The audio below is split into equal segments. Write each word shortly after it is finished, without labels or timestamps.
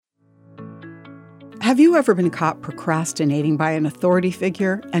Have you ever been caught procrastinating by an authority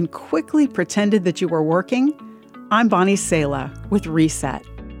figure and quickly pretended that you were working? I'm Bonnie Sala with Reset.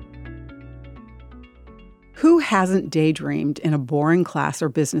 Who hasn't daydreamed in a boring class or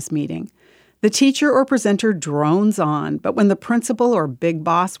business meeting? The teacher or presenter drones on, but when the principal or big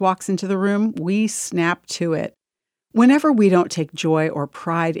boss walks into the room, we snap to it. Whenever we don't take joy or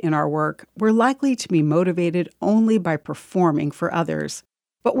pride in our work, we're likely to be motivated only by performing for others.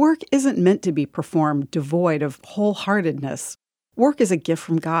 But work isn't meant to be performed devoid of wholeheartedness. Work is a gift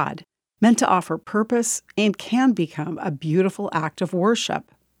from God, meant to offer purpose and can become a beautiful act of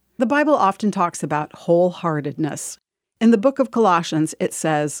worship. The Bible often talks about wholeheartedness. In the book of Colossians, it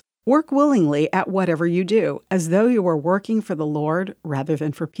says, "Work willingly at whatever you do, as though you were working for the Lord rather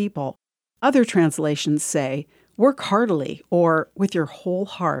than for people." Other translations say, "Work heartily," or "with your whole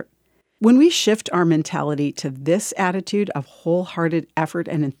heart." When we shift our mentality to this attitude of wholehearted effort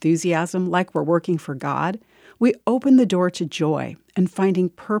and enthusiasm like we're working for God, we open the door to joy and finding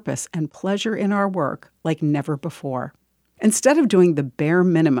purpose and pleasure in our work like never before. Instead of doing the bare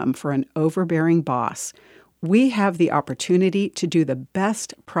minimum for an overbearing boss, we have the opportunity to do the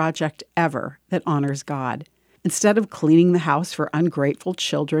best project ever that honors God. Instead of cleaning the house for ungrateful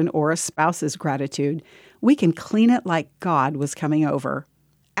children or a spouse's gratitude, we can clean it like God was coming over.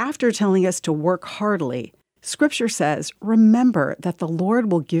 After telling us to work heartily, Scripture says, "Remember that the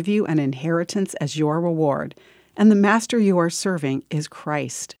Lord will give you an inheritance as your reward, and the master you are serving is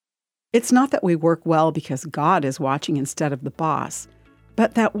Christ." It's not that we work well because God is watching instead of the boss,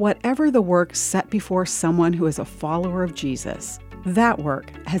 but that whatever the work set before someone who is a follower of Jesus, that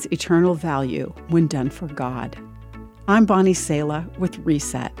work has eternal value when done for God. I'm Bonnie Sala with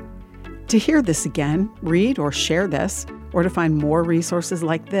Reset. To hear this again, read or share this, or to find more resources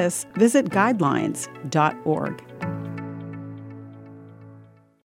like this, visit guidelines.org.